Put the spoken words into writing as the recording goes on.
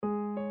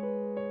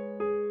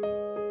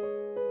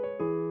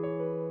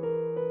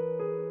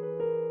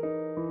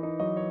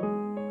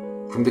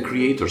From the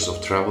creators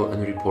of travel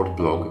and report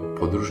blog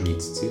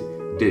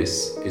Podróżnicy,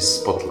 this is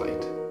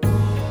Spotlight.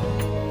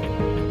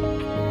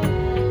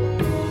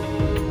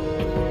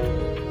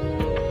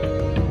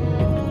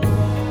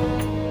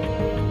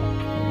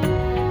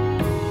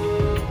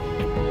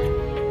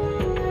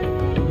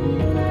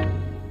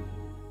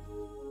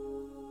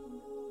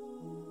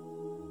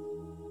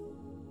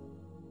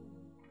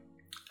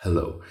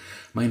 Hello,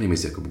 my name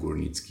is Jakub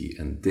Górnicki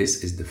and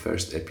this is the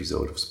first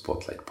episode of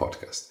Spotlight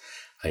podcast.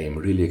 I am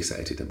really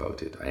excited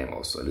about it. I am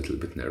also a little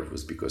bit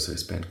nervous because I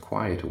spent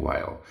quite a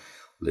while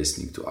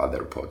listening to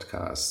other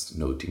podcasts,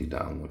 noting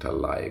down what I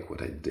like,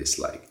 what I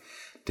dislike.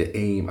 The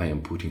aim I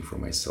am putting for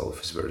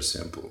myself is very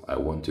simple. I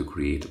want to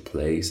create a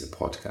place, a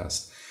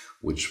podcast,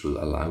 which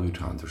will allow you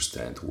to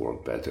understand the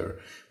world better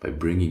by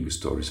bringing you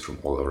stories from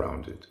all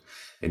around it.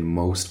 In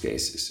most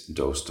cases,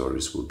 those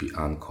stories will be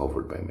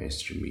uncovered by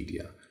mainstream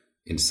media.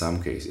 In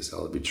some cases,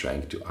 I'll be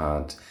trying to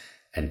add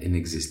an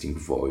inexisting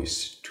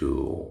voice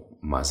to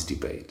mass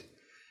debate.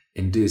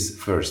 In this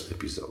first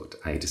episode,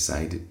 I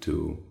decided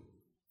to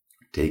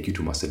take you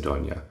to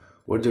Macedonia,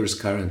 where there is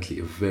currently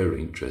a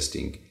very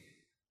interesting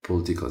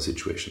political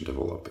situation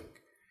developing.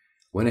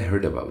 When I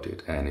heard about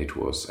it, and it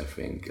was, I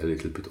think, a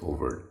little bit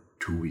over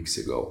 2 weeks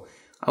ago,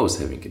 I was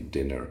having a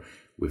dinner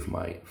with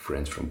my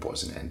friends from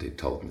Bosnia, and they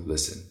told me,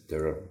 listen,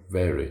 there are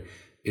very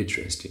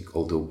interesting,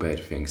 although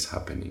bad things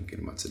happening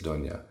in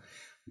Macedonia,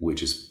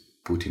 which is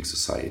putting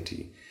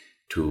society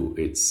to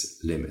its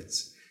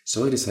limits.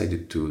 So I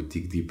decided to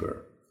dig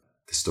deeper.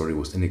 The story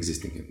was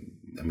inexisting.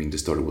 The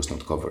story was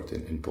not covered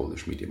in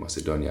Polish media.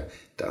 Macedonia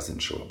doesn't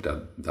show up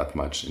that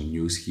much in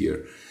news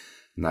here.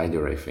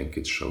 Neither, I think,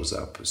 it shows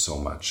up so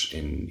much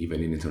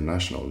even in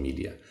international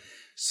media.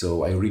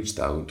 So I reached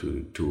out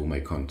to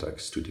my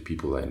contacts, to the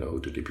people I know,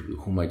 to the people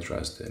whom I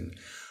trust and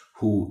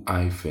who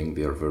I think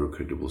they are very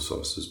credible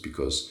sources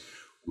because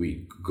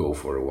we go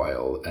for a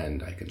while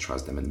and I can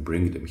trust them and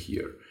bring them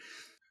here.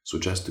 So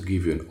just to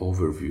give you an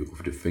overview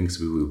of the things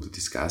we will be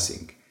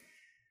discussing,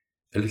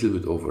 a little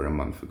bit over a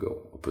month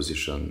ago,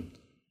 opposition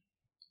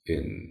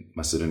in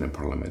Macedonian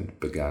parliament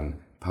began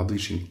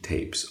publishing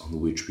tapes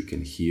on which we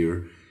can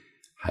hear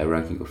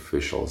high-ranking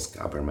officials,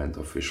 government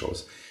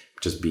officials,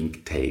 just being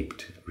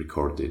taped,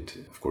 recorded,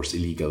 of course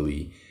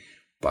illegally,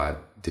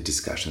 but the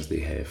discussions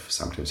they have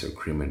sometimes are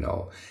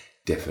criminal.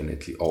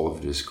 Definitely all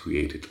of this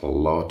created a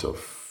lot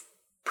of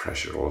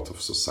pressure, a lot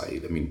of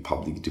society,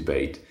 public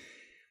debate,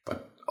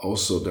 but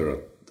also there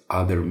are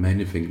other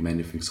many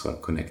things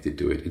connected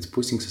to it. It's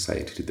pushing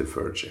society to the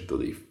verge, I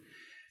believe.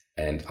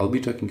 And I'll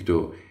be talking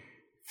to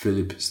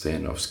Filip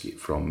Stojanowski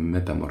from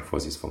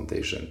Metamorphosis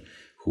Foundation,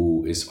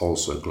 who is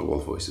also a Global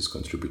Voices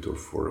contributor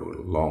for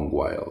a long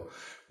while.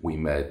 We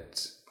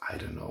met,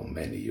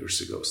 many years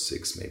ago,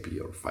 6 maybe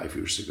or 5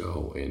 years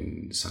ago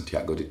in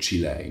Santiago de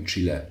Chile, in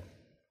Chile.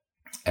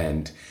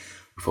 And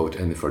without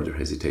any further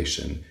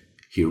hesitation,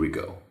 here we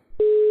go.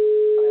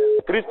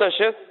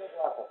 306?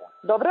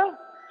 Добре?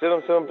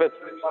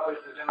 775.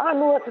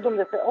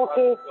 070,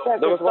 окей.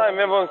 Да го ставим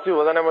ево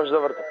сила, да не може да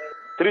върта.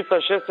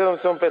 306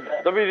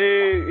 775. Да биде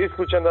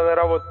изключен да не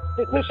работи.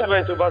 Се слушам.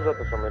 Веќе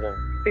базата сам еден.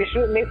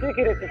 Не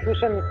свикире, се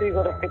слушам и си го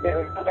разпитам.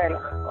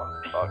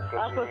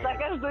 Ако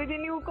сакаш, дојди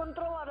ни у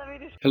контрола да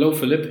видиш. Hello,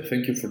 Philip.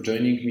 Thank you for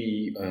joining me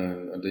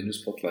on the New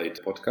Spotlight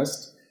podcast.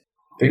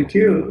 Thank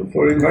you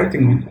for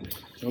inviting me.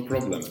 No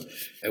problem.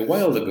 A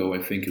while ago,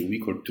 I think a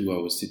week or two, I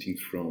was sitting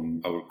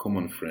from our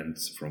common friends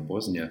from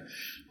Bosnia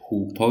who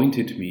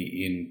pointed me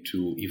into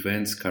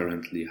events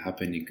currently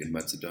happening in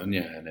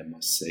Macedonia. And I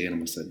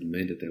must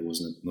admit that I was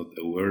not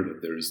aware that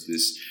there is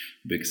this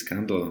big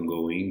scandal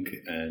ongoing.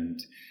 And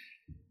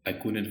I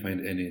couldn't find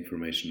any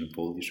information in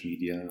Polish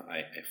media.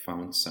 I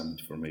found some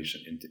information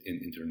in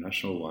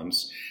international ones.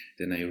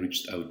 Then I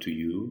reached out to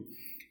you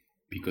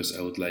because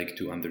I would like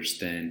to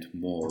understand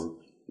more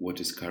what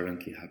is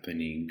currently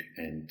happening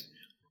and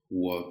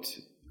what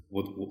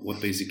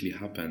basically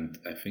happened.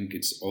 I think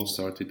it's all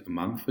started a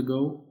month ago,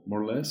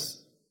 more or less.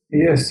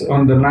 Yes,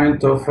 on the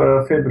 9th of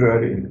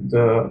February,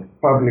 the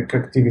public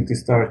activity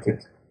started,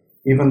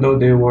 even though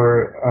they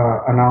were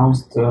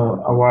announced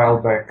a while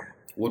back.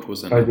 What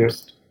was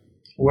announced?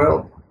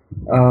 Well,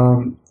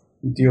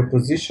 the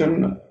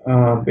opposition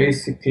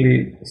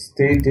basically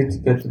stated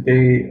that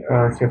they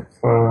have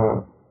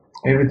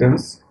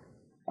evidence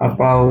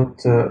about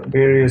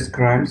various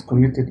crimes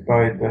committed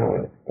by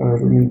the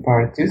ruling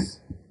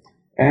parties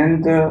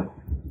and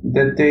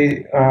that they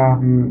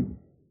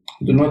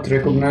do not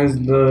recognize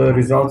the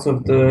results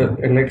of the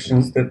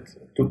elections that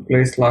took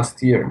place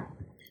last year.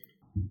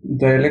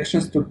 The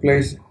elections took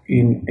place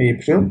in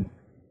April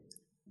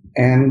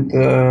and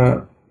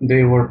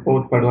they were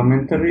both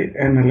parliamentary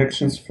and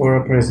elections for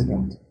a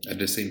president. At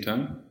the same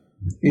time?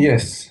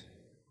 Yes.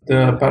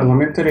 The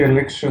parliamentary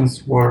elections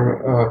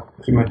were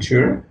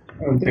premature.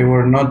 They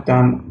were not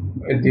done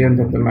at the end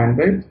of the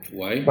mandate.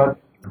 Why? But,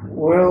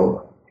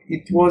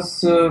 it was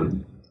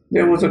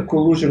there was a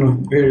collusion of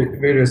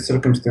various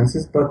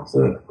circumstances, but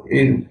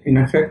in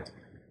effect,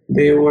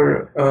 they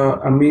were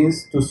a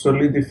means to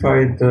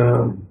solidify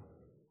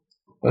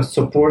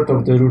support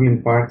of the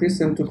ruling parties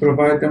and to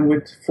provide them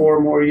with 4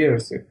 more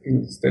years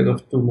instead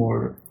of 2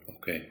 more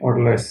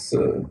or less.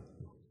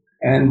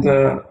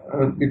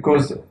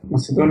 Because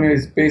Macedonia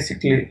is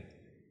basically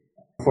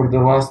for the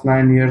last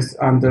 9 years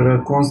under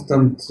a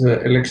constant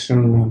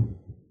election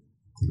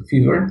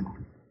fever.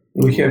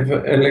 We have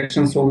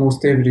elections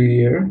almost every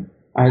year,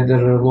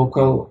 either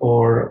local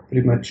or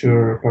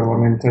premature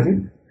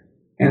parliamentary,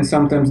 and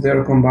sometimes they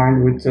are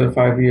combined with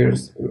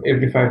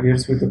every 5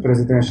 years with the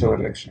presidential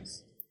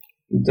elections.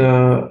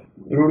 The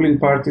ruling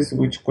parties,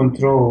 which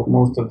control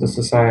most of the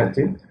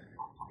society,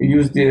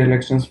 use the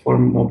elections for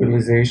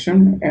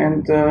mobilization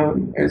and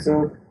as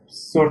a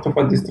sort of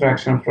a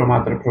distraction from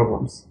other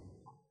problems.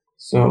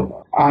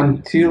 So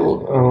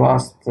until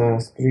last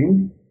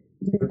spring,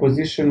 the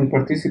opposition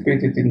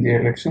participated in the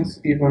elections,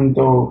 even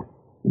though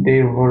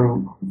they were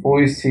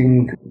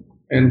voicing,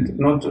 and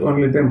not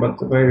only them, but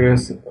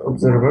various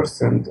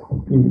observers and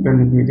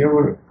independent media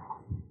were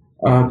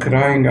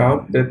crying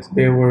out that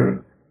there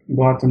were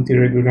blatant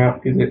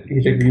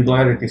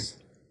irregularities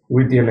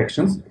with the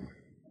elections.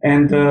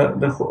 And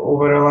the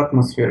overall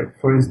atmosphere,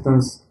 for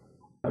instance,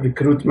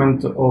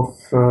 recruitment of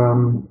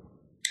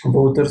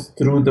voters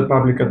through the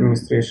public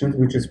administration,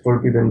 which is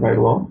forbidden by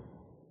law,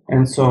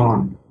 and so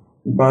on.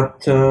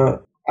 But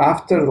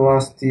after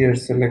last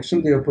year's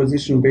election, the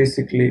opposition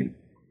basically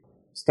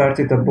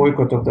started a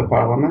boycott of the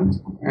parliament,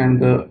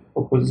 and the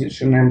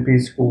opposition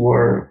MPs who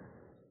were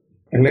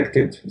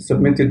elected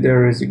submitted their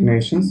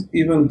resignations,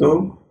 even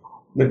though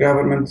the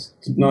government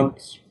did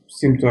not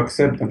seem to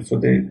accept them, so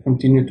they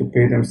continue to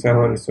pay them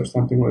salaries or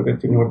something like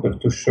that in order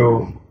to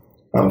show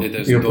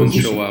they don't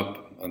show up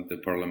at the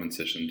parliament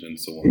sessions and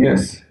so on.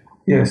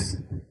 Yes.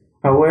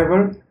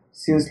 However,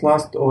 since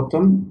last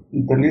autumn,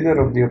 the leader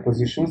of the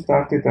opposition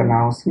started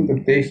announcing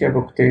that they have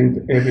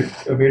obtained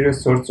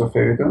various sorts of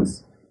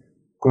evidence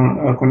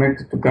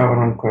connected to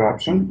government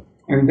corruption,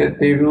 and that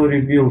they will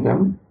reveal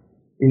them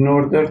in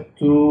order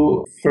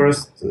to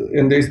first,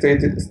 and they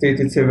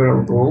stated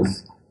several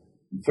goals.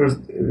 First,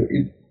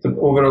 the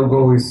overall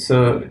goal is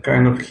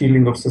kind of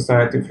healing of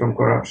society from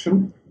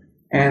corruption,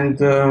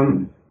 and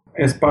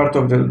as part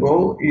of that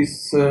goal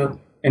is an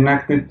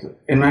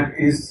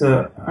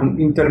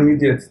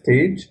intermediate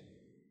stage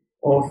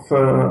of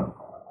a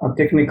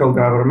technical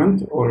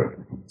government or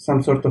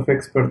some sort of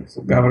expert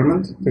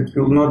government that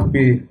will not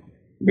be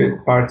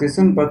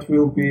partisan, but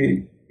will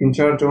be in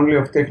charge only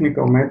of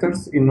technical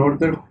matters in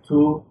order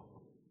to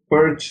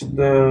purge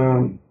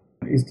the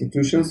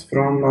institutions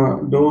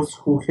from those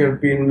who have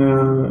been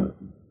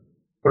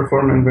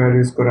performing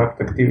various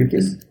corrupt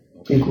activities,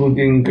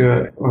 including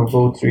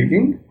vote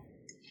rigging.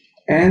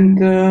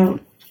 And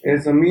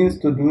as a means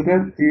to do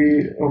that,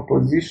 the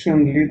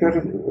opposition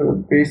leader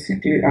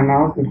basically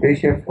announced that they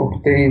have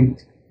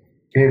obtained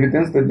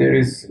evidence that there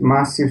is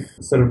massive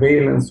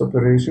surveillance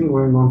operation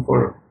going on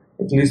for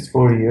at least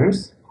 4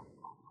 years.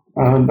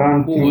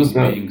 Who was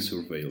being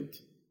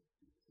surveilled?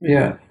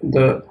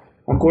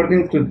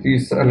 According to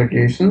these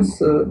allegations,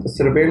 the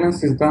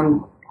surveillance is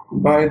done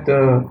by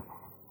the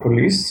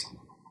police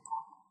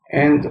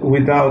and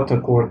without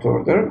a court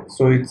order.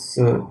 So it's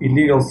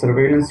illegal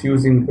surveillance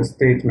using the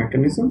state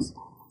mechanisms.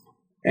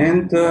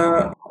 And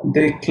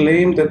they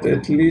claim that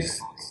at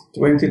least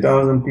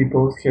 20,000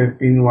 people have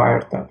been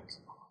wiretapped.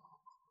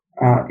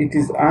 It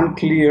is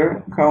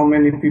unclear how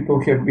many people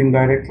have been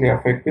directly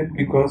affected,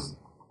 because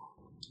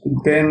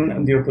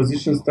then the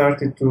opposition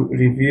started to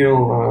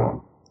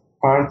reveal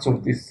parts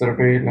of this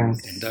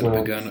surveillance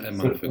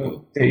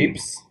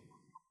tapes,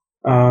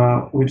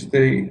 which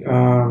they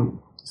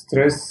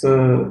stress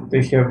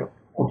they have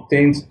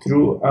obtained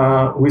through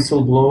a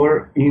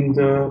whistleblower in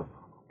the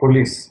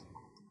police,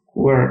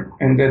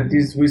 and that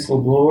these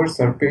whistleblowers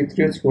are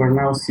patriots who are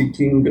now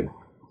seeking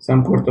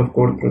some sort of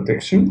court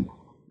protection.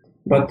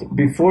 But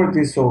before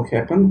this all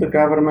happened, the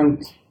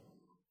government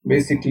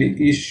basically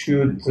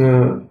issued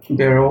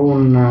their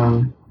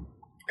own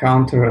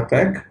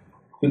counterattack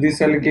to these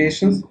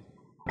allegations,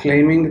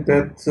 claiming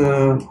that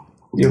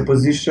the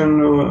opposition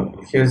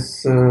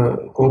has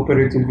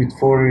cooperated with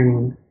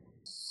foreign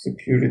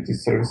security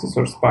services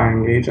or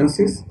spying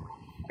agencies,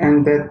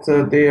 and that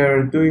they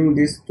are doing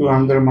this to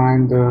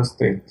undermine the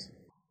state.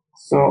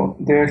 So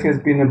there has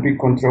been a big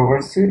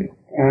controversy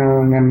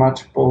and a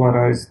much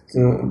polarized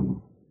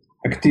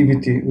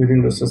activity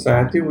within the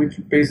society,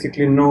 which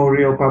basically no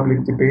real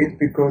public debate,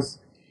 because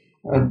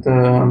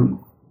the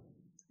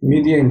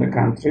media in the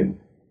country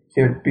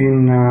have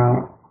been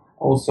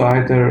also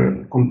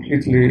either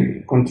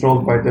completely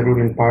controlled by the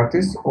ruling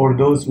parties, or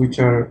those which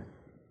are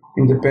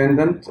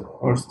independent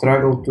or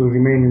struggle to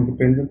remain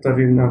independent are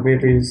in a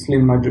very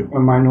slim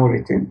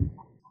minority.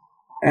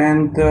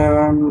 And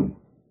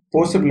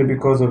possibly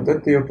because of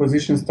that, the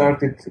opposition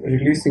started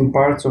releasing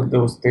parts of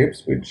those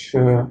tapes which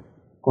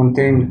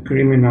contain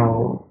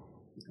criminal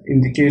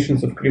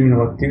indications of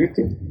criminal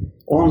activity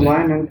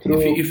online and through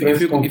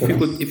press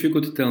conferences. If you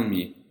could tell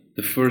me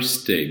the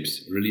first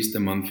tapes released a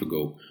month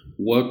ago,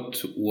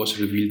 what was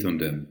revealed on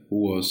them?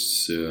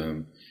 Whose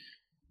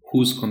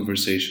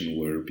conversation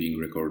were being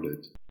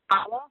recorded?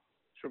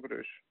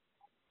 Шубриш.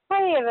 Па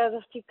еве да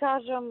ти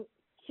кажам,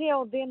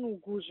 цел ден у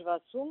гужва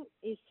сум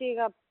и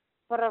сега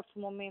прв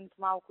момент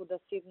малку да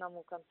седнам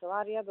у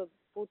канцеларија, да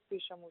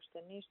подпишам уште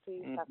нешто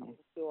и сакам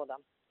да си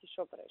одам. Ти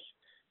шо правиш?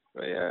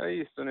 Па ја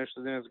исто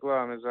нешто денес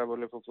глава ме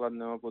заболе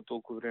попладнева по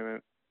толку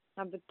време.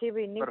 Абе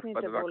тебе и ник ни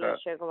те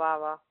болеше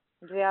глава.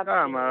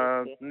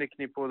 Ама ник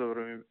ни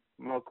подобро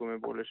малку ме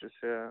болеше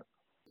сега.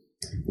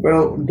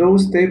 Well,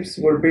 those tapes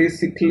were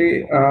basically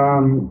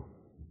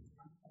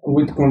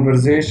with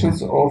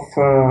conversations of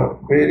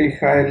very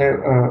high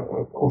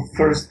level, of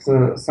first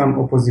some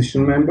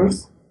opposition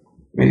members,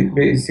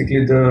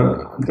 basically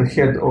the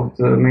head of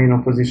the main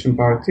opposition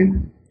party,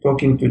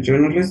 talking to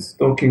journalists,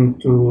 talking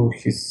to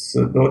his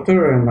daughter,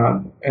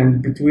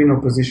 and between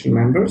opposition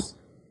members,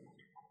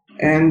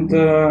 and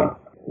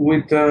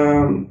with the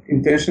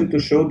intention to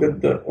show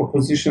that the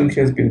opposition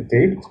has been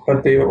taped,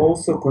 but they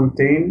also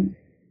contain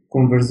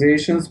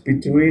conversations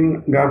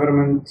between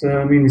government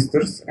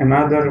ministers and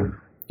other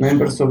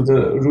members of the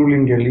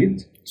ruling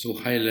elite. So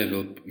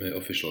high-level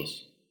officials.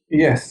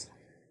 Yes.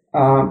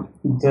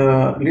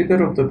 The leader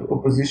of the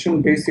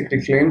opposition basically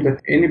claimed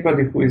that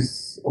anybody who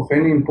is of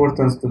any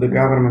importance to the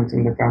government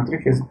in the country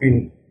has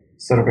been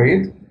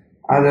surveyed,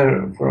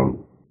 either from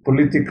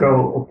political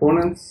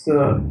opponents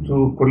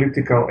to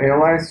political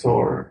allies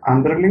or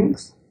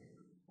underlings,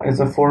 as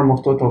a form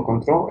of total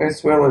control,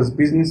 as well as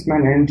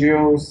businessmen,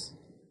 NGOs,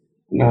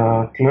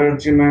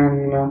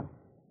 clergymen,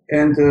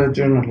 and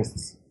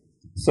journalists.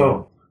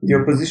 So the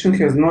opposition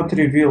has not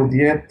revealed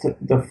yet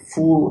the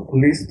full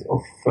list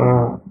of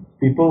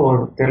people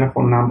or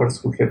telephone numbers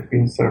who have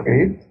been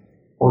surveyed,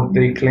 or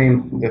they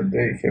claim that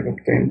they have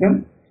obtained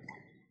them.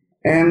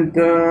 And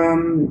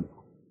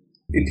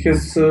it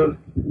has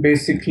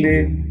basically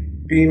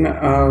been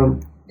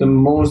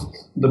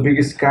the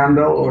biggest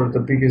scandal or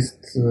the biggest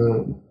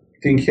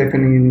thing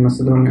happening in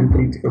Macedonian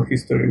political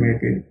history,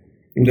 maybe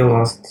in the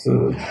last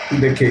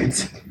decades.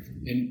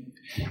 And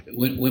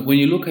when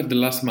you look at the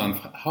last month,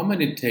 how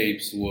many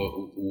tapes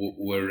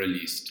were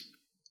released?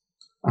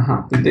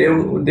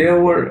 There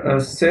were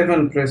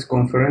 7 press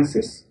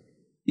conferences,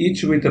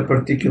 each with a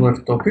particular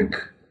topic,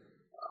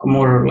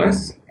 more or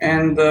less,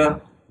 and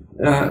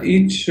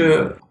each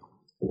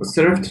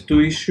served to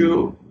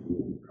issue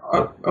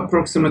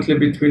approximately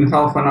between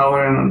half an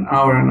hour and an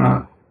hour and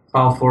a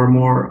half or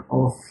more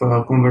of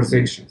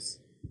conversations.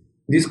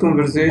 These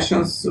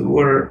conversations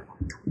were,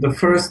 the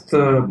first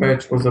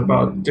batch was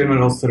about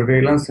general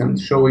surveillance and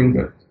showing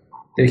that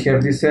they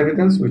have this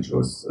evidence, which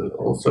was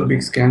also a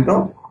big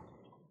scandal.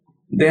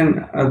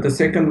 Then the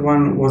second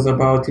one was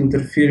about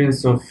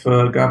interference of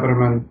high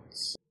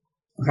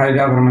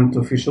government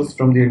officials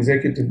from the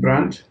executive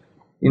branch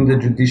in the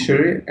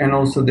judiciary and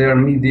also their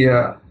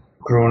media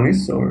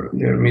cronies or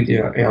their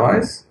media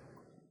allies.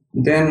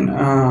 Then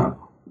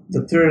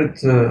the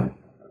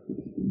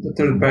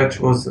third batch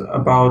was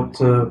about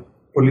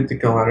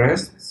political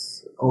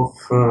arrests of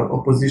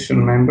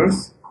opposition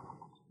members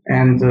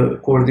and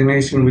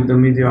coordination with the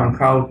media on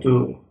how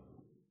to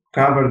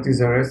cover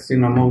these arrests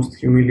in a most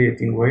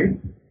humiliating way.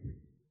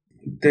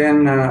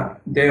 Then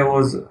there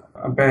was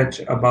a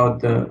batch about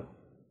the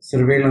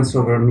surveillance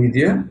over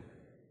media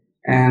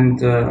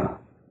and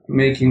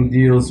making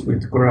deals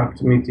with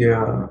corrupt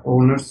media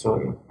owners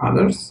or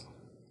others,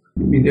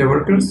 media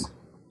workers.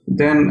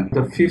 Then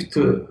the fifth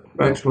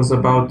batch was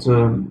about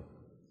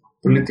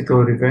political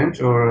revenge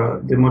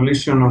or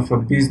demolition of a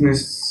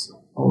business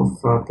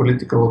of a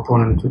political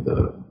opponent to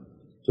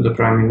the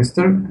prime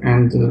minister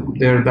and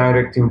the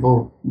direct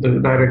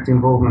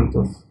involvement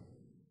of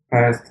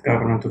highest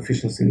government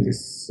officials in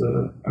this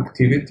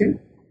activity.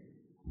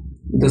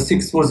 The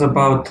sixth was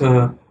about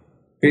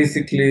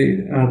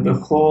basically the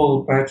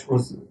whole batch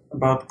was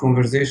about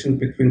conversation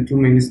between 2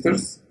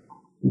 ministers,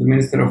 the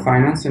Minister of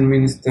Finance and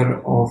Minister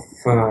of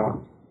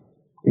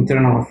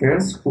Internal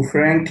Affairs, who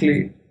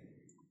frankly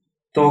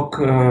talk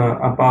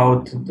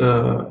about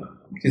the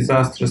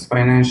disastrous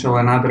financial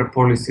and other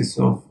policies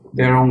of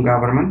their own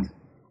government,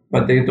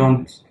 but they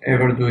don't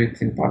ever do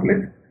it in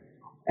public.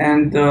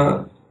 And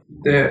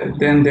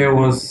then there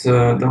was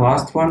the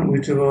last one,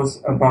 which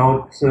was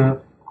about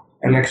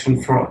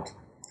election fraud.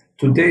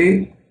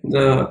 Today,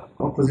 the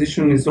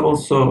opposition is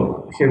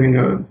also having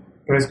a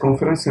press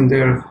conference, and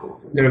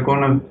they're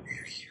gonna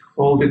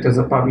hold it as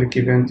a public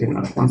event in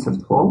a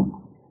concert hall,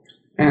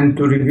 and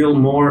to reveal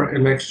more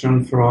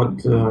election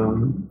fraud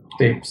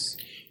tapes.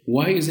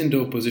 Why isn't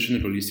the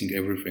opposition releasing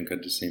everything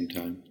at the same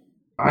time?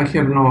 I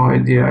have no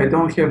idea. I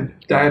don't have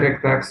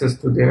direct access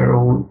to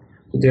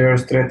their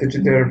strategy.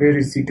 They're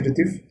very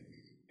secretive,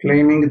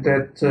 claiming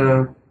that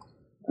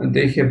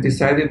they have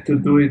decided to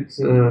do it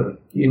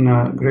in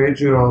a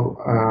gradual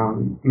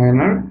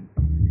manner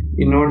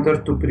in order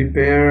to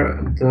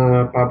prepare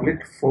the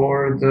public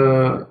for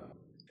the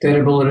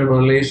terrible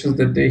revelations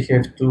that they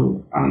have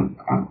to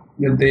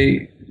that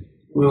they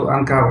will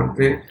uncover.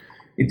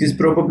 It is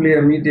probably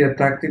a media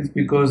tactics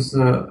because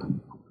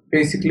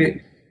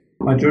basically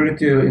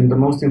majority in the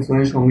most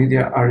influential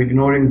media are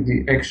ignoring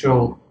the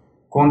actual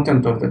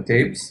content of the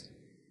tapes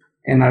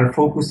and are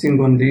focusing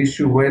on the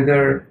issue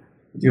whether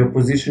the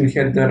opposition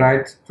had the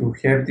right to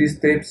have these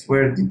tapes.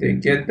 Where did they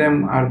get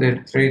them? Are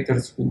there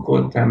traitors who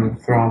got them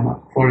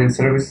from foreign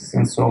services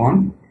and so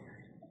on?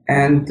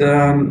 And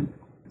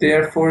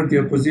therefore, the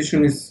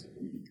opposition is,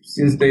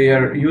 since they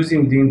are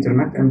using the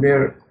internet and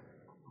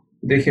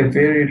they have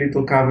very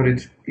little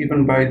coverage,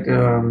 even by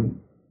the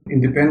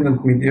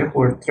independent media,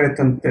 who are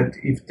threatened that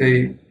if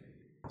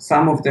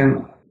some of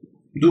them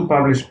do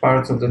publish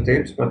parts of the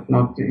tapes, but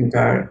not the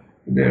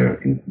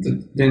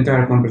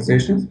entire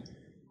conversations,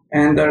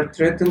 and are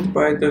threatened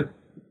by the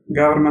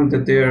government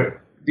that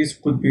this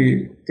could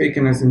be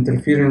taken as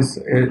interference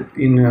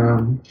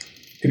in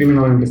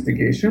criminal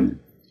investigation,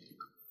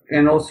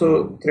 and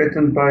also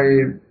threatened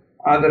by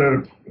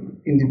other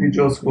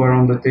individuals who are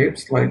on the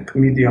tapes, like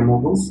media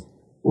moguls,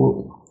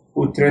 who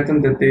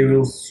threaten that they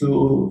will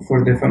sue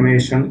for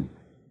defamation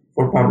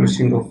for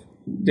publishing of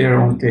their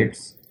own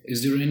tapes.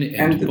 Is there any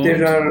and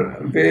there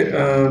are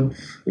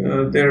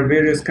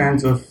various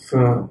kinds of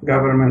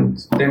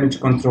government damage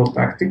control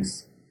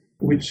tactics,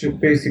 which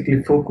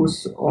basically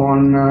focus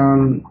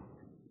on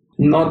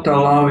not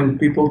allowing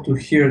people to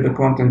hear the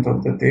content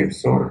of the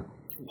tapes. Or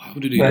how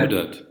do they do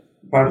that?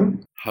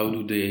 Pardon? How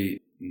do they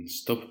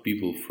stop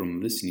people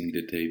from listening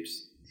to the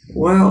tapes?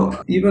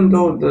 Well, even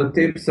though the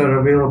tapes are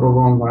available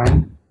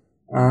online,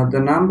 the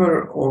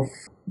number of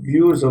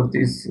views of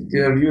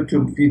their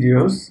YouTube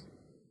videos,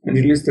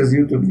 released as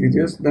YouTube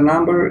videos, the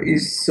number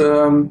is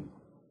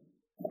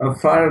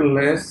far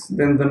less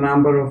than the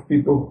number of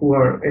people who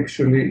are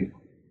actually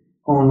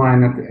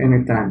online at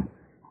any time.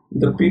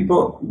 The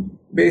people,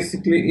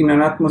 basically in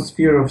an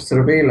atmosphere of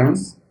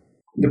surveillance,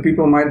 the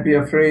people might be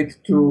afraid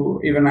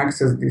to even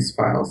access these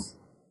files.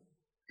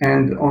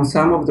 And on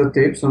some of the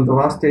tapes, on the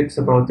last tapes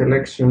about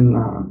election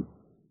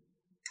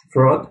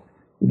fraud,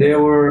 there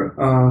were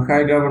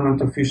high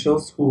government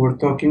officials who were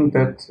talking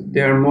that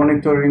they are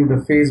monitoring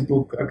the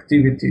Facebook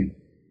activity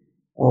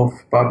of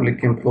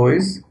public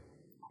employees.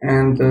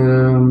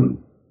 And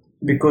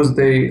because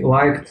they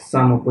liked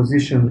some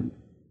opposition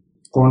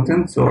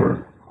contents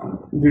or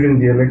during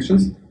the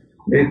elections,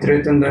 they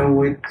threatened them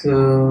with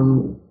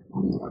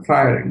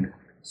firing.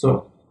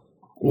 So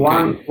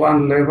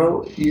one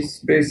level is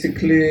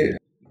basically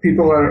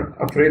people are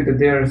afraid that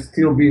they are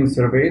still being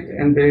surveyed,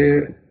 and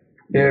they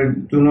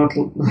do not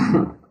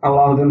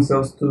allow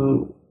themselves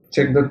to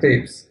check the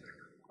tapes.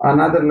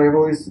 Another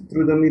level is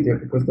through the media,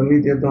 because the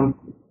media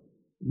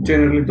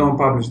generally don't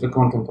publish the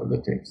content of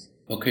the tapes.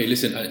 Okay,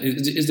 listen,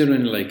 is there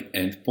any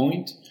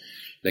endpoint,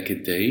 like a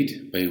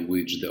date by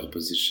which the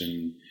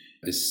opposition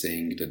is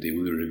saying that they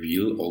will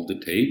reveal all the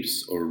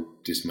tapes, or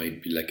this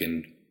might be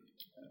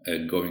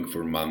going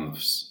for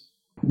months?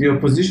 The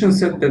opposition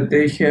said that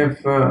they have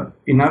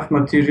enough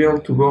material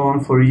to go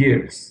on for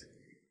years,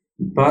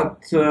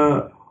 but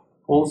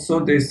also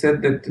they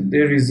said that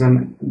there is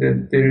an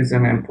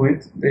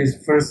endpoint. They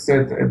first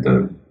said at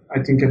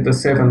the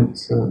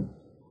seventh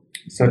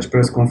such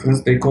press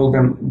conference, they called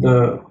them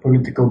the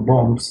political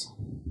bombs,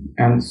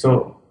 and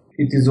so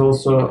it is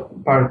also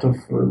part of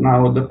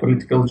now the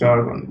political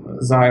jargon,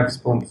 Zaev's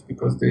bombs,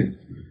 because the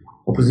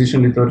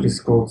opposition leader is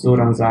called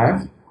Zoran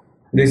Zaev.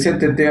 They said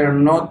that they are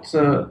not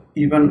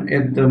even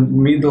at the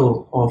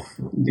middle of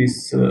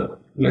this,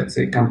 let's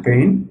say,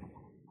 campaign,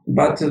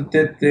 but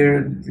that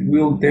there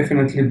will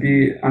definitely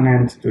be an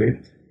end to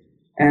it.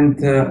 And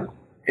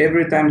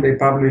every time they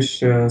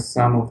publish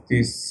some of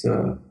these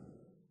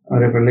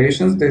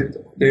revelations,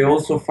 they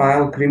also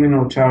file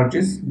criminal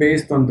charges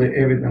based on the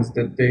evidence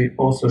that they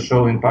also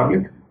show in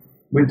public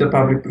with the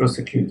public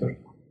prosecutor.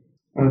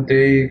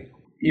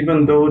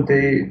 Even though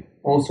they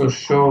also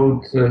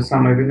showed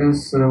some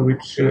evidence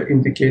which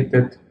indicate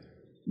that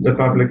the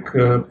public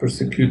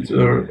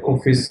prosecutor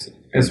office,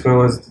 as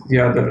well as the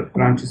other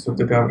branches of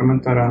the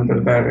government, are under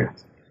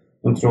direct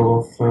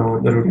control of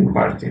the ruling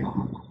party.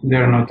 They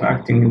are not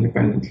acting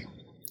independently.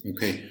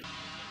 Okay.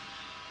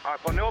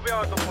 Ako ne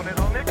objavя до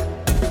понеделник,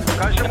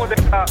 кажемо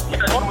дека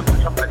жена му,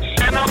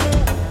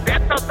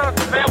 децата,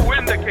 све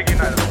уенде ке ги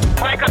најдат.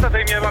 Мајката да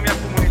им јебам ја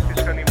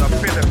комунистичка нивна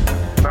педер.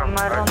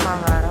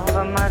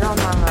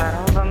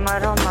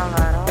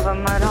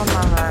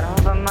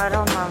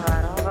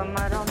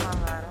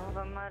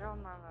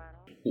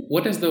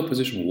 What does the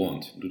opposition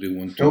want? Do they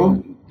want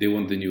they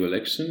want the new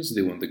elections?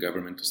 They want the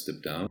government to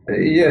step down?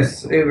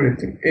 Yes,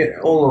 everything,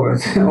 all of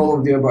it, all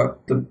of the above.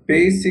 The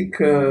basic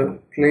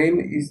claim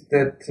is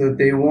that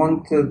they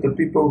want the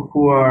people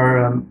who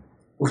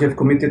have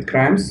committed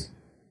crimes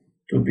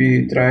to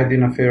be tried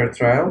in a fair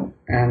trial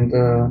and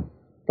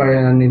by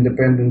an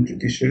independent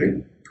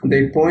judiciary.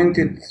 They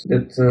pointed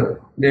that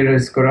there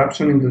is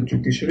corruption in the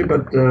judiciary,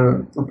 but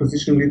the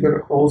opposition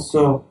leader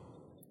also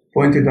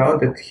pointed out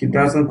that he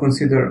doesn't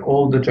consider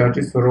all the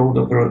judges or all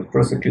the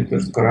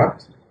prosecutors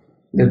corrupt,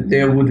 that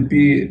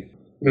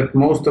that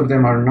most of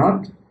them are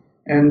not,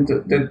 and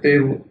that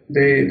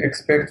they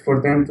expect for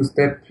them to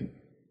step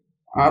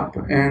up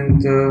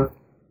and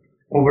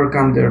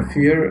overcome their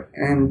fear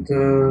and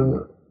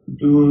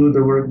do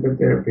the work that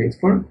they're paid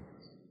for.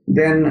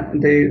 Then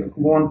they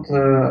want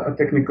a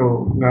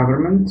technical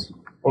government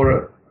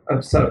or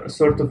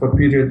sort of a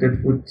period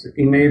that would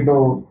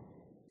enable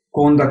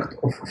conduct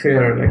of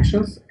fair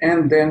elections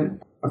and then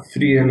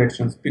free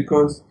elections,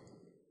 because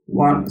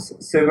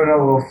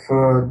several of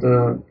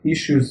the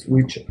issues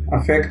which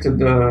affect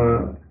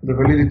the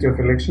validity of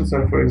elections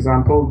are, for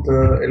example,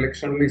 the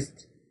election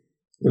list,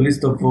 the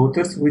list of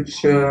voters,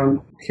 which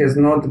has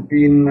not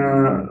been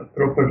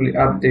properly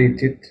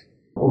updated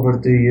over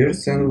the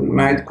years and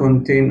might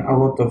contain a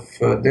lot of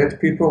dead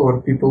people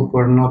or people who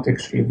are not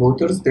actually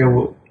voters.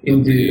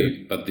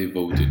 But they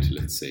voted,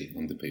 let's say,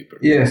 on the paper.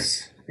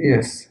 Yes.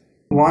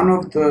 One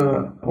of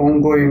the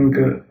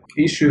ongoing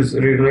issues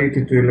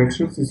related to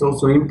elections is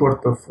also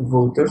import of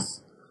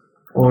voters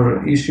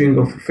or issuing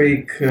of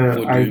fake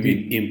What ID. do you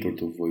mean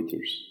import of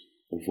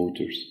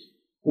voters?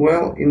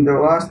 Well, in the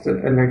last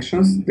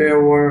elections,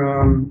 there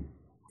were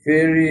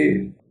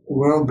very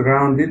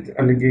well-grounded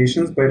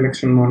allegations by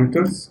election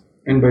monitors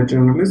and by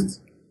journalists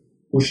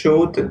who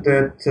showed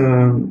that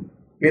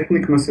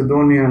ethnic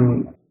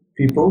Macedonian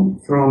people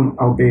from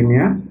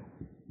Albania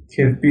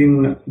have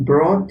been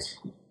brought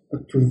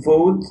to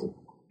vote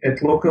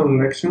at local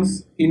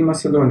elections in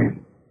Macedonia.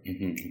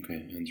 Mm-hmm. Okay,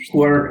 I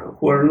understand.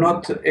 Who are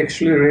not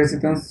actually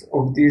residents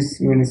of these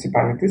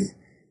municipalities.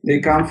 They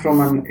come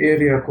from an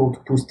area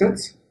called Pustec,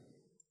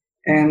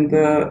 and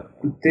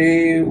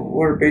they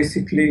were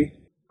basically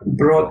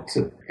brought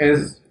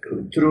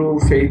through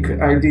fake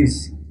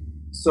IDs.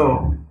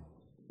 So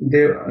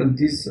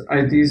these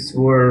IDs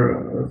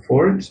were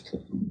forged,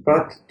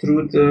 but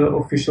through the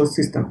official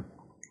system.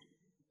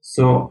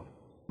 So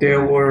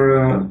there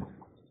were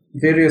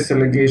various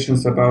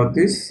allegations about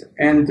this,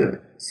 and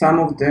some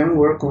of them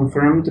were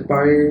confirmed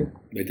by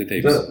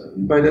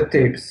the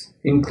tapes,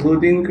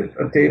 including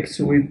tapes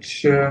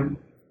which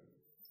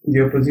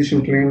the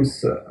opposition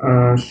claims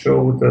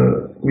show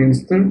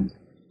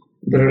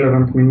the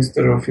relevant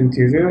Minister of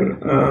Interior,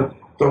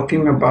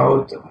 talking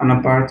about an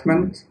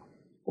apartment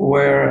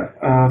where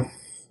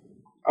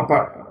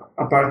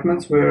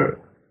apartments where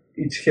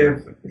each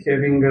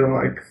having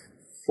like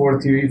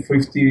 40,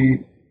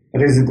 50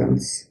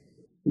 residents,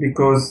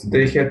 because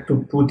they had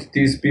to put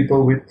these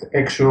people with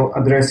actual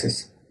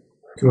addresses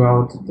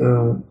throughout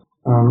the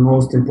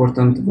most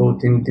important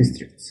voting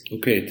districts.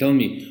 Okay, tell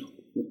me,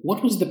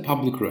 what was the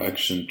public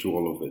reaction to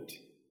all of it?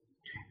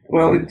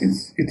 Well, it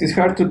is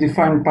hard to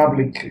define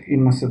public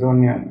in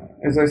Macedonia.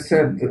 As I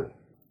said,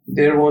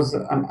 there was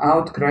an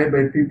outcry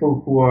by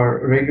people who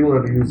are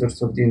regular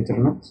users of the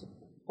internet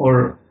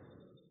or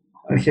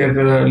have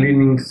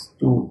leanings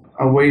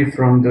away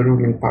from the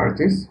ruling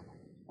parties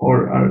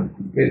or are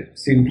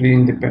simply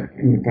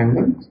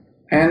independent.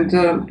 And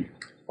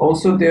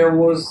also there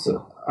was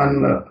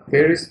a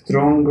very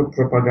strong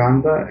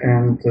propaganda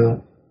and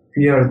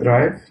PR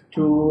drive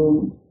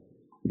to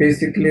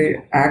basically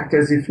act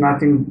as if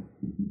nothing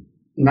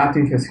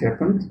has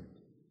happened,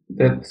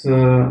 that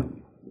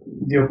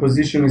the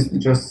opposition is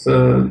just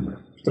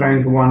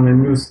trying to run a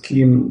new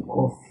scheme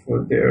of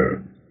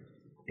their,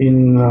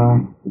 in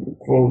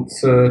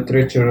quotes,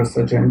 treacherous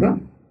agenda.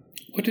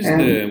 What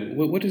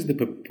is the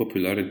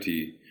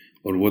popularity,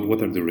 or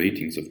what are the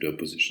ratings of the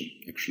opposition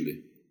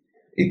actually?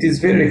 It is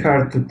very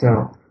hard to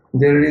tell.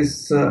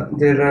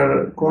 There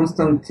are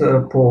constant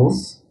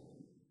polls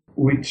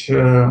which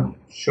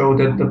show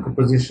that the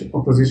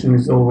opposition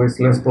is always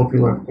less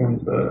popular than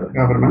the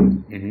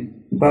government.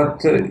 Mm-hmm. But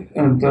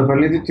the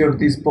validity of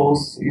these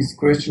polls is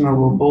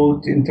questionable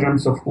both in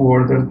terms of who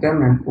ordered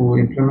them and who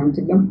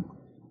implemented them.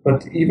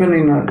 But even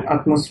in an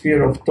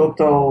atmosphere of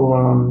total,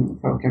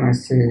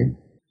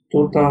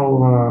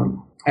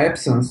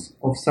 absence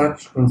of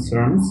such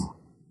concerns,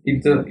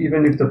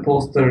 even if the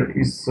pollster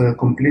is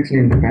completely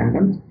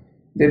independent,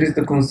 there is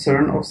the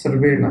concern of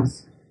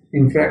surveillance.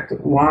 In fact,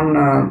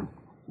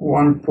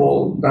 one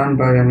poll done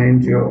by an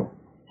NGO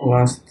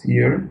last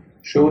year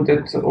showed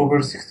that over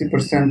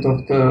 60%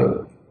 of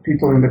the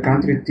people in the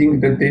country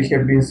think that they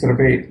have been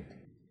surveyed.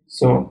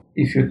 So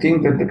if you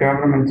think that the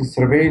government is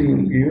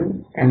surveilling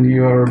you and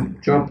your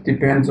job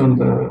depends on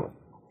the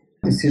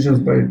decisions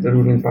by the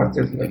ruling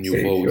party, and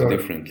you vote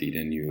differently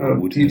than you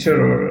would, teacher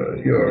or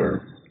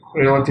your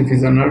relative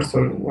is a nurse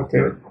or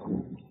whatever,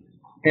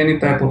 any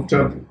type of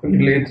job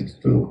related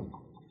to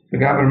the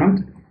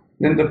government,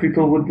 then the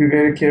people would be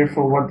very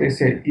careful what they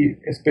say,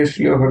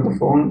 especially over the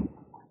phone,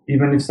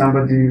 even if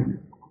somebody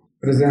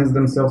presents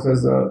themselves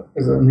as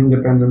an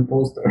independent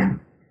pollster.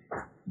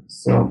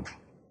 So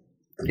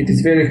it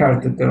is very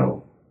hard to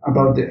tell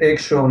about the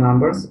actual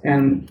numbers,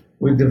 and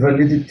with the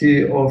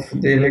validity of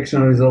the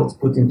election results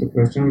put into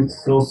question,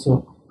 it's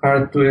also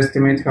hard to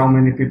estimate how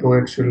many people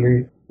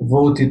actually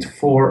voted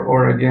for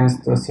or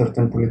against a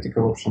certain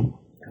political option.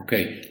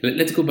 Okay,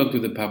 let's go back to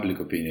the public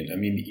opinion. I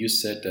mean, you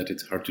said that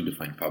it's hard to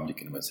define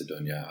public in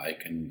Macedonia. I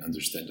can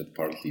understand that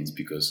partly it's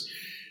because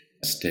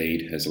the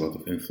state has a lot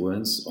of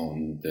influence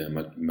on the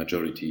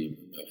majority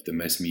of the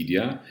mass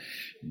media.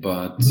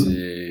 But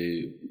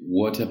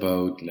what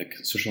about like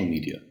social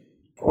media?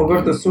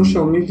 Over the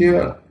social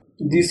media,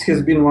 this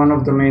has been one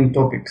of the main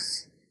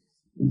topics.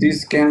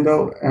 This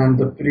scandal and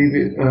the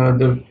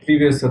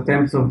previous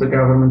attempts of the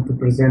government to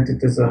present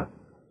it as a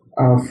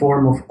a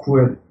form of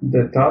coup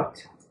d'etat,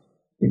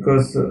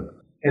 because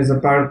as a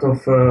part of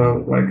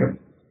like a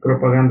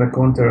propaganda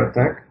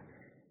counterattack,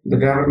 the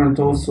government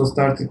also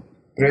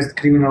pressed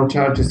criminal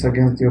charges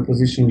against the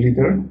opposition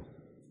leader,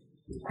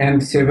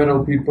 and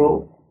several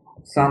people,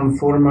 some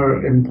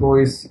former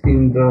employees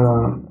in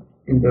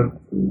the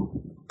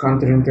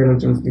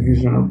counterintelligence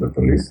division of the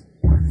police,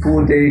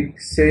 who they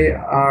say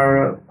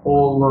are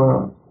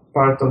all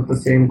part of the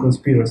same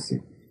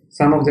conspiracy.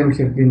 Some of them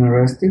have been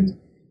arrested,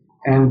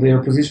 and the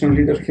opposition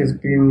leader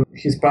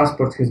his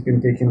passport has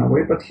been taken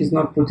away, but he's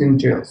not put in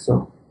jail.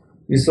 So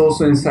this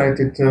also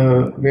incited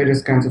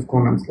various kinds of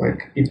comments,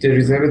 like if there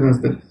is evidence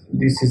that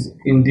this is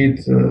indeed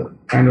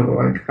kind of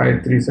like high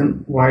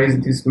treason, why is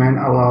this man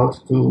allowed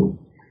to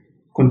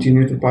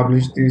continue to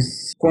publish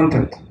this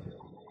content?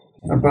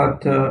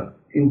 But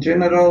in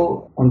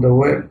general, on the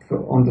web,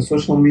 on the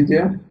social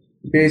media,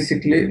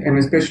 basically, and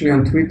especially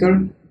on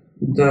Twitter,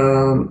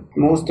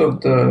 most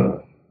of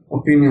the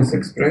opinions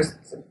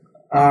expressed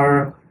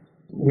are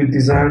with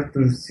desire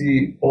to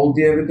see all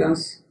the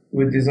evidence,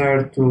 with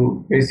desire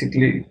to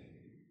basically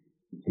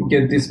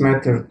get this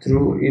matter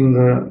through in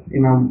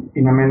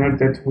a manner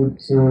that would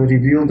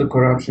reveal the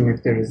corruption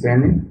if there is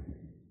any,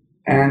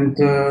 and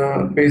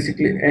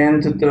basically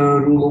end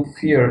the rule of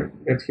fear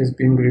that has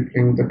been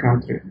gripping the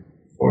country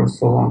for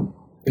so long,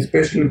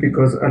 especially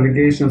because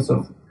allegations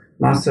of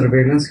mass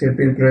surveillance have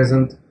been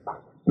present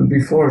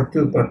before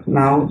too, but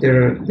now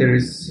there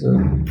is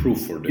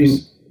proof for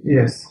this.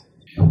 Yes.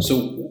 So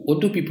what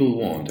do people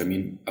want? I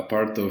mean, a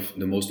part of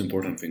the most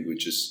important thing,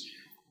 which is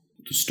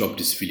to stop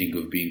this feeling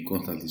of being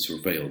constantly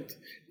surveilled,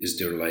 is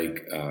there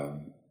like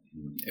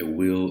a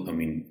will? I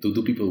mean,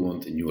 do people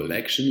want new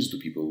elections? Do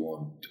people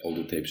want all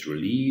the tapes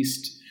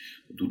released?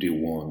 Do they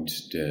want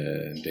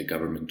the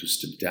government to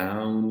step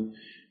down?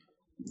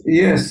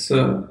 Yes,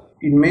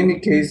 in many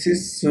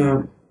cases,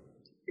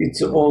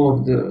 it's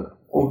all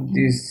of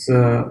these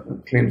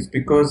claims,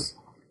 because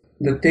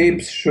the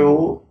tapes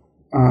show,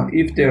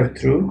 if they're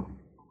true,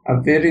 a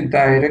very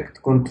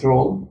direct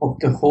control of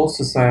the whole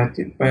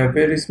society by a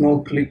very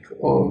small clique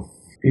of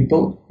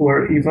people who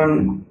are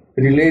even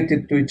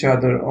related to each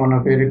other on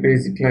a very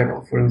basic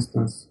level. For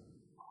instance,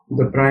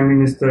 the Prime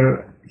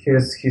Minister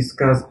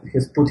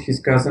has put his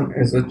cousin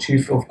as a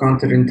chief of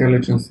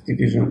counterintelligence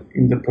division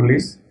in the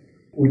police,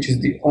 which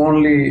is the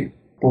only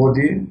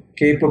body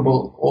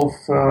capable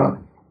of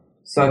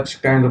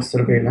such kind of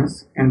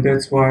surveillance. And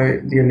that's why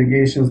the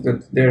allegations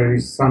that there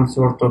is some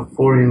sort of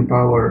foreign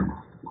power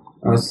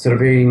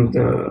surveying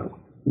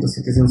the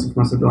citizens of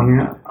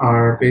Macedonia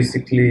are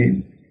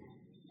basically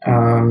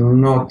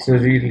not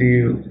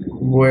really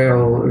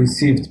well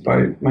received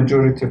by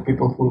majority of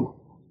people who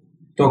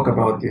talk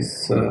about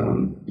this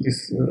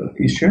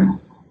issue.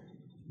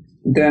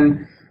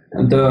 Then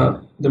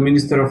the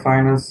Minister of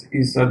Finance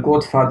is a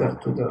godfather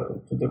to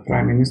the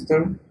Prime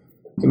Minister.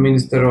 The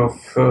Minister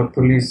of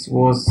Police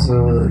was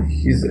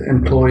his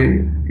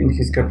employee in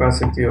his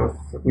capacity of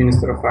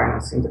Minister of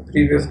Finance in the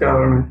previous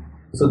government.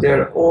 So they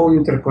are all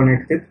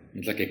interconnected.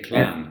 It's like a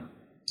clan.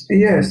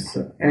 Yes,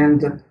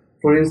 and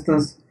for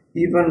instance,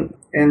 even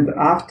and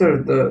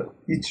after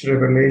each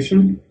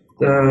revelation,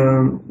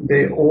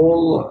 they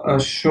all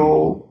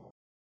show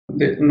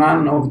that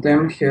none of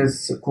them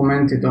has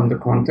commented on the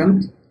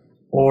content,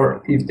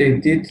 or if they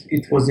did,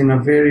 it was in a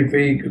very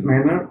vague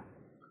manner.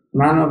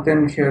 None of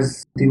them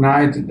has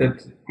denied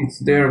that it's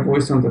their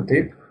voice on the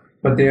tape,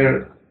 but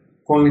they're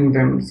calling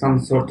them some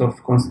sort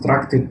of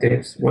constructed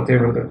tapes,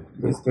 whatever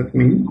does that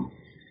mean.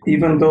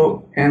 Even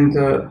though, and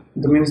the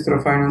Minister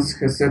of Finance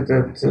has said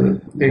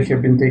that they have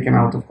been taken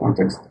out of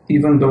context,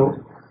 even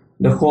though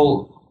the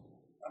whole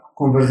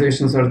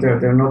conversations are there.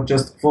 They're not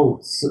just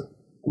quotes,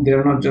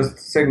 they're not just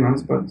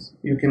segments, but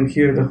you can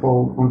hear the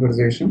whole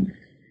conversation.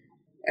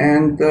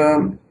 And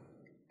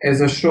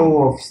as a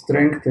show of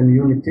strength and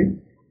unity,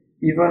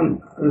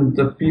 even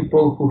the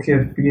people who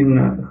have been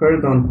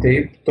heard on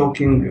tape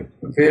talking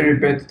very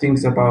bad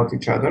things about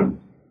each other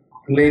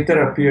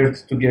later appeared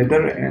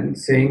together and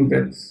saying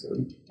that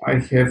I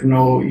have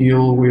no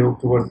ill will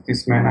towards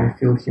this man. I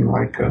feel him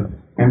like a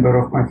member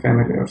of my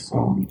family or so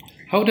on.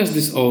 How does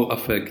this all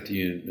affect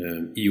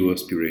the EU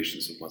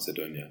aspirations of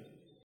Macedonia?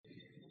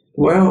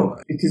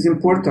 Well, it is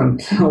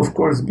important, of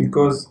course,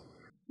 because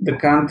the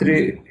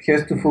country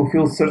has to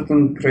fulfill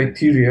certain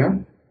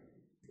criteria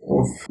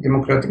of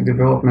democratic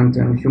development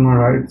and human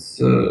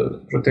rights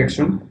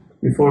protection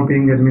before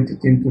being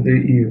admitted into the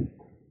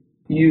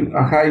EU.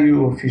 A high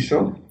EU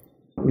official,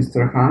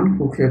 Mr. Han,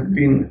 who had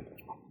been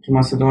to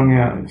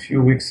Macedonia a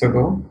few weeks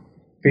ago,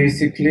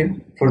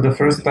 basically for the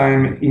first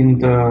time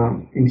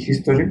in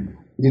history,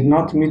 did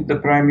not meet the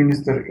Prime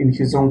Minister in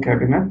his own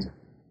cabinet,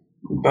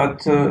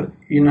 but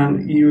in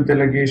an EU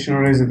delegation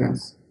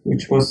residence,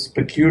 which was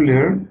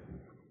peculiar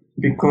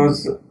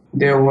because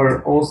there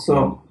were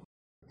also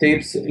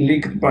tapes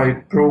leaked by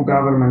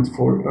pro-government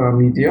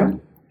media,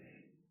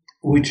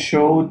 which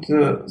showed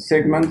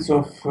segments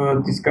of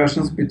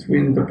discussions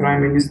between the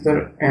Prime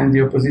Minister and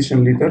the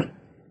opposition leader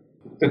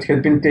that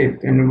had been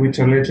taped, and which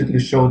allegedly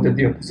showed that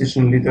the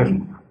opposition leader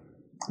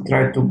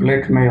tried to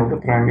blackmail the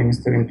prime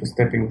minister into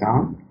stepping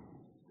down.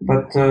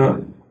 But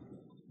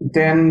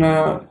then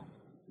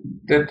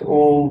that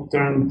all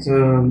turned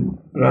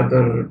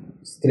rather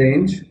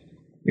strange,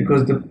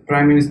 because the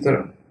prime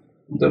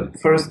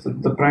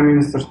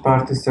minister's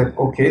party said,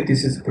 okay,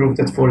 this is proof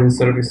that foreign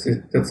services,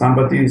 that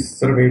somebody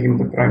is surveilling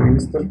the prime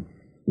minister.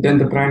 Then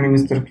the prime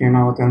minister came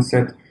out and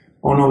said,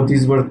 oh no,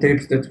 these were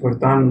tapes that were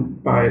done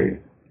by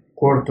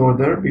court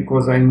order,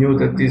 because I knew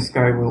that this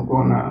guy will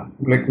gonna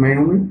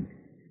blackmail me.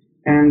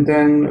 And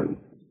then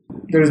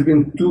there's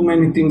been too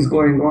many things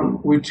going on,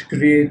 which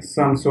creates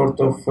some sort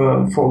of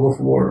fog of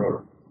war,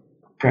 or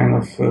kind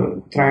of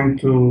trying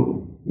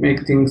to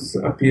make things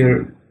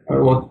appear a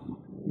lot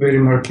very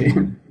murky.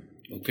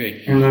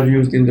 Okay. And are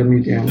used in the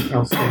media and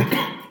elsewhere.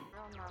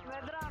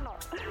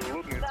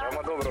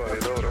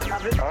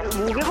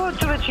 Луѓето,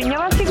 човече,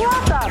 нема си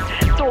гласат.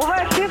 Това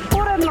е се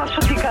споредно, што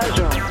ти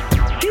кажам.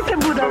 Сите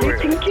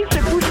будалитинки се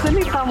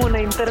пуштени таму на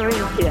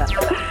интервенција.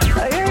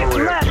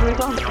 Знаеш,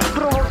 мислам,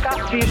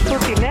 провокации што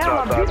ти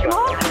нема битно.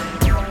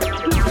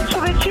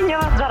 Човече,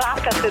 нема за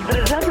рака се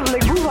држат,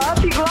 влегуваат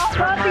и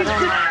гласат и се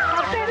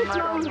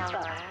на улица.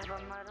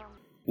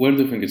 Where do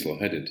you think it's all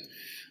headed?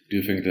 Do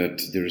you think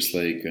that there's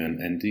like an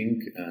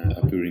ending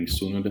appearing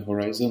soon on the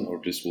horizon, or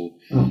this will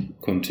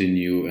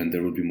continue and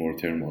there will be more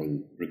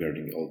turmoil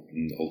regarding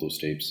all those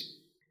tapes?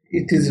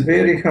 It is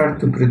very hard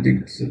to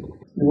predict.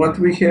 What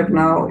we have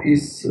now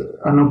is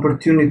an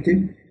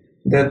opportunity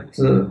that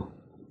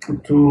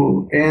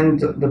to end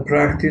the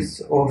practice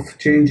of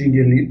changing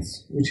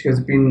elites, which has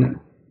been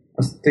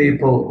a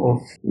staple of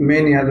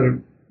many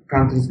other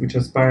countries which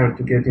aspire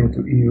to get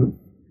into EU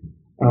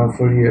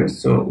for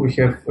years. So we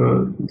have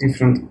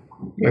different,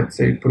 let's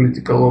say,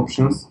 political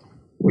options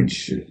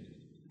which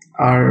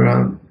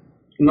are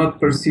not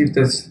perceived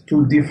as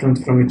too different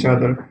from each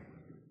other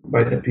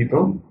by the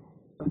people,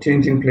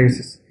 changing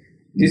places.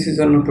 This is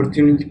an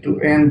opportunity to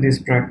end this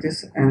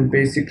practice and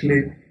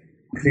basically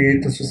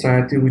create a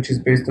society which is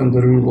based on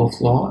the rule of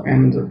law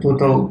and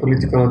total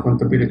political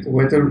accountability.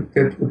 Whether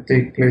that would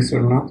take place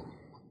or not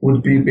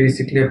would be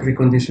basically a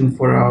precondition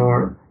for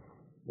our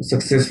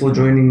successful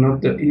joining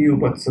not the EU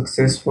but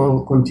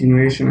successful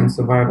continuation and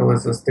survival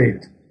as a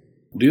state.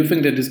 Do you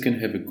think that this can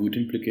have a good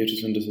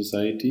implications on the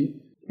society?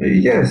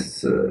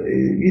 Yes,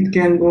 it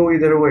can go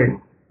either way.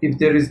 If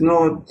there is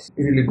not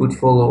really good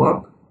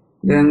follow-up,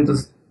 then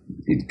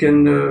it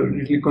can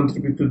really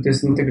contribute to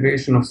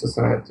disintegration of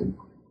society.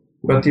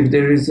 But if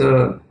there is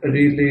a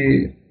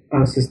really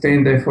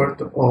sustained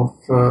effort of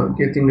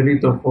getting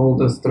rid of all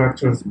the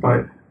structures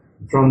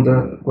from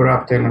the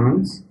corrupt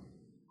elements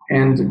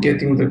and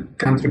getting the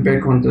country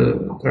back on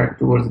the track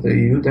towards the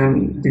EU,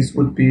 then this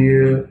would be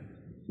a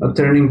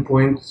turning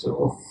point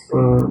of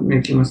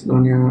making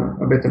Macedonia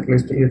a better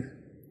place to live.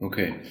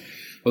 Okay.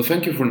 Well,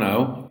 thank you for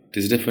now.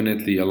 This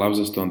definitely allows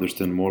us to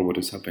understand more what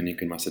is happening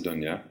in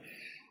Macedonia.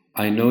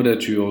 I know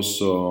that you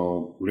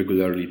also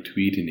regularly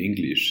tweet in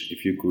English.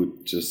 If you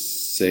could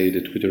just say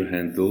the Twitter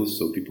handle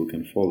so people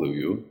can follow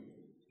you.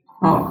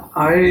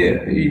 I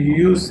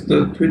use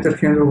the Twitter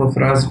handle of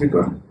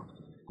Razvigor,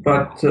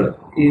 but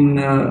in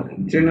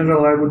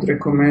general I would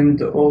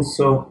recommend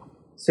also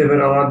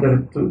several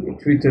other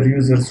Twitter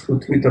users who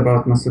tweet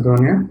about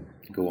Macedonia.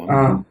 Go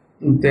on.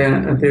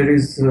 Then there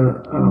is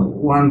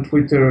one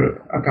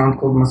Twitter account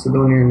called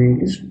Macedonia in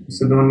English,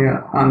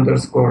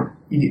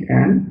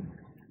 Macedonia_EN.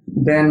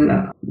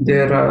 Then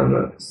there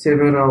are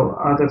several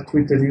other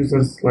Twitter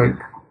users like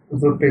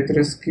V.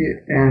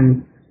 Petreski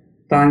and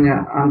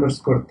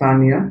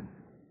Tanya_Tanya,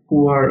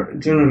 who are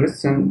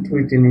journalists and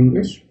tweet in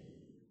English.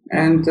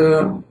 And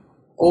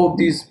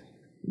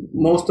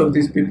most of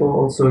these people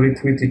also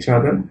retweet each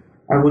other.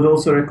 I would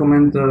also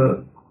recommend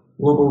the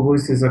Global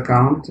Voices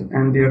account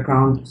and the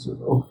account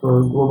of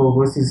Global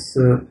Voices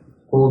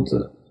called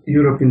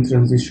Europe in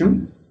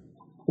Transition.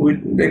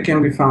 They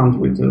can be found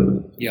with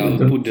the I'll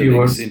put the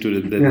links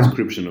into the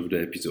description of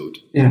the episode.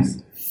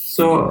 Yes.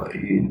 So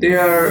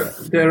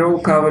they're all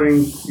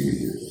covering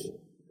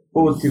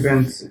both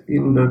events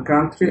in the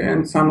country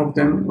and some of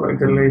them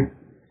like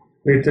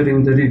later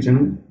in the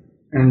region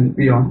and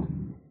beyond.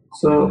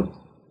 So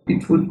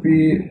it would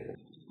be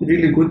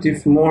really good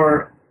if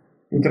more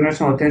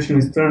international attention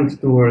is turned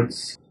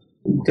towards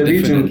the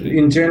region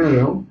in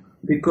general,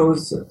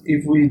 because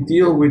if we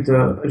deal with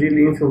a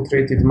really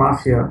infiltrated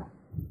mafia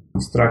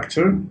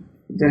structure,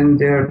 then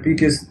their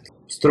biggest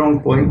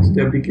strong point,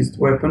 their biggest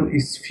weapon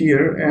is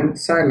fear and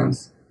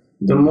silence.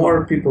 The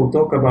more people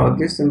talk about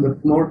this and the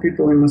more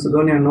people in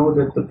Macedonia know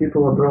that the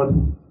people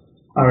abroad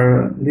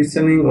are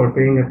listening or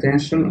paying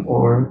attention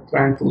or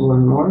trying to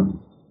learn more,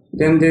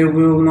 then they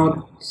will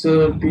not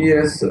be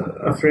as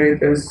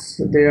afraid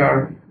as they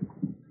are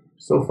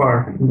so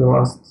far in the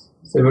last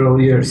several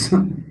years.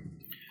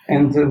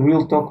 And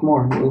we'll talk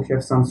more. We'll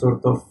have some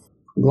sort of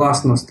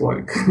glasnost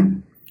like.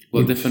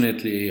 Well,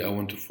 definitely I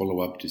want to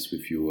follow up this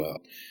with you.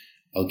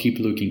 I'll keep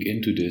looking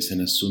into this,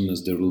 and as soon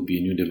as there will be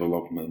a new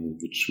development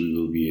which we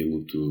will be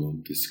able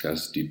to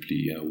discuss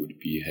deeply, I would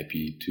be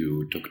happy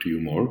to talk to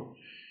you more.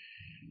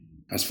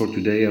 As for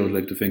today, I would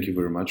like to thank you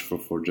very much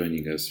for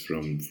joining us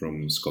from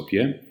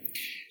Skopje.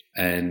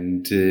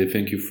 And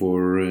thank you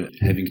for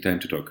having time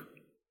to talk.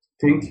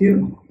 Thank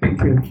you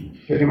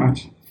very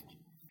much.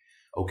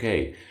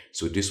 Okay,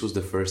 so this was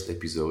the first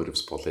episode of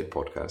Spotlight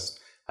Podcast.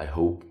 I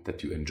hope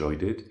that you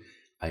enjoyed it.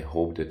 I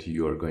hope that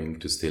you are going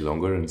to stay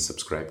longer and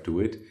subscribe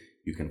to it.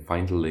 You can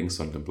find the links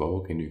on the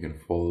blog and you can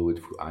follow it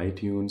through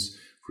iTunes,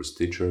 through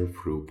Stitcher,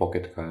 through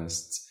Pocket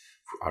Casts,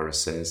 through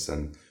RSS,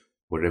 and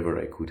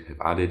wherever I could have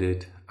added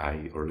it.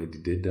 I already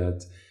did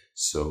that.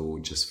 So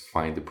just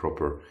find the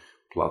proper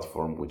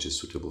platform which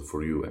is suitable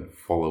for you and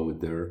follow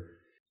it there.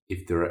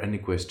 If there are any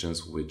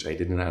questions which I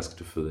didn't ask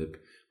to Philip,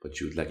 but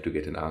you would like to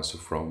get an answer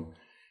from,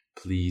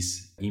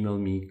 please email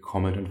me,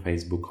 comment on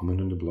Facebook,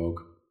 comment on the blog.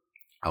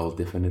 I will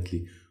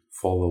definitely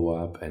follow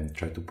up and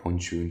try to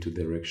point you into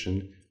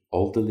direction.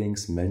 All the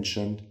links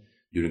mentioned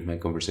during my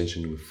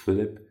conversation with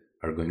Philip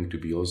are going to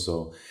be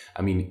also,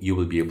 you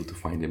will be able to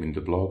find them in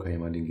the blog. I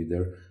am adding it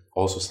there.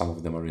 Also, some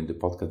of them are in the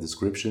podcast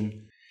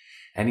description.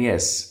 And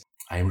yes,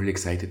 I'm really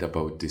excited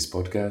about this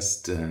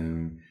podcast.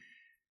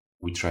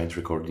 We tried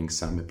recording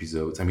some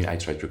episodes. I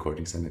tried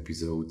recording some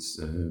episodes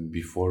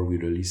before we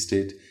released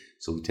it.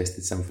 So we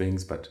tested some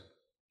things, but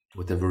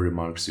whatever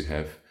remarks you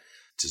have,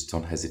 just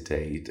don't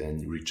hesitate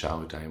and reach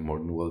out. I am more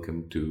than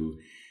welcome to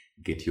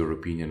get your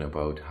opinion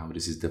about how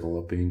this is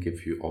developing.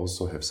 If you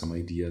also have some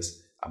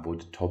ideas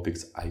about the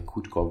topics I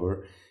could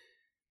cover,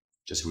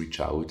 just reach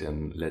out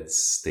and let's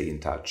stay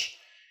in touch.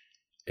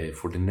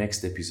 For the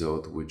next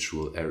episode, which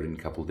will air in a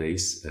couple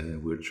days,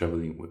 we're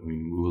traveling.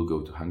 We will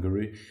go to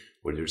Hungary,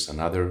 where there's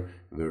another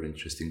very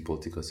interesting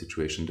political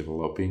situation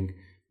developing,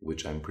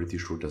 which I'm pretty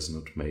sure does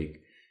not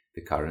make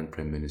the current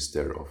Prime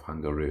Minister of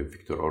Hungary,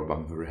 Viktor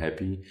Orbán, very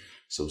happy.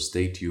 So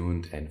stay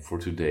tuned. And for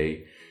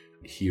today,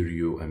 hear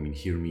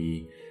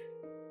me.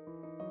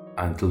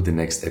 Until the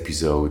next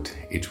episode,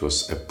 it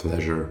was a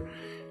pleasure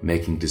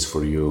making this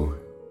for you.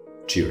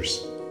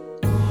 Cheers.